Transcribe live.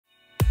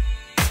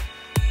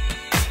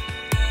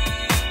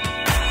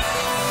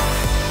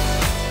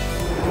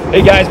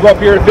Hey guys, we're up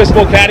here at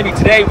Physical Academy.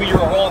 Today we are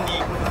on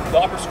the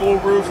upper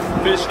school roof,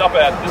 finishing up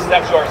this is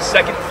actually our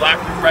second flat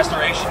roof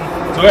restoration.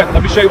 So yeah,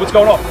 let me show you what's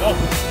going on. Oh.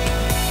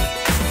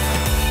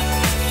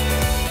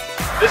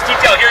 This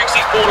detail here you can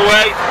see is pulled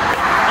away.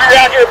 We're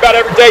out here about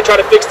every day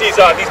trying to fix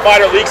these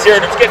minor leaks here,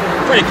 and it's getting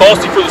pretty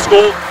costly for the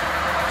school.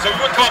 So we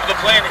would come up with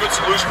a plan, a good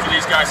solution for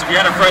these guys. So we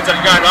had our friends at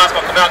United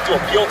Asphalt come out and do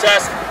a peel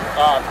test,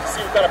 see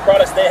what kind of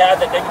products they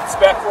had that they could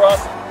spec for us.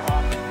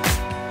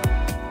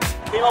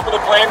 Came up with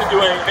a plan to do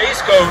a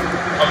base coat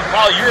of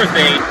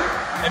polyurethane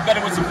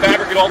embedded with some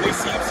fabric in all these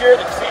seams here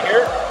that you see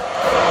here,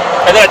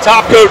 and then a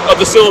top coat of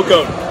the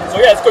silicone. So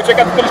yeah, let's go check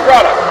out the finished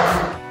product.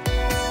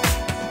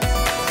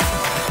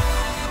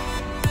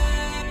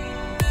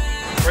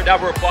 Right now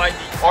we're applying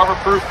the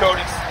ArmourProof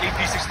coating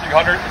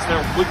AP6300. It's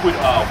their liquid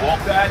wall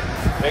pad.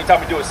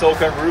 Anytime we do a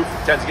silicone roof,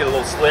 it tends to get a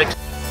little slick.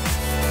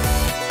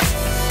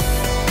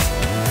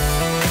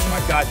 All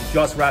right guys, we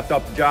just wrapped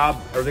up the job.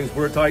 Everything's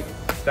watertight.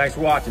 Thanks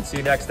for watching. See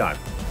you next time.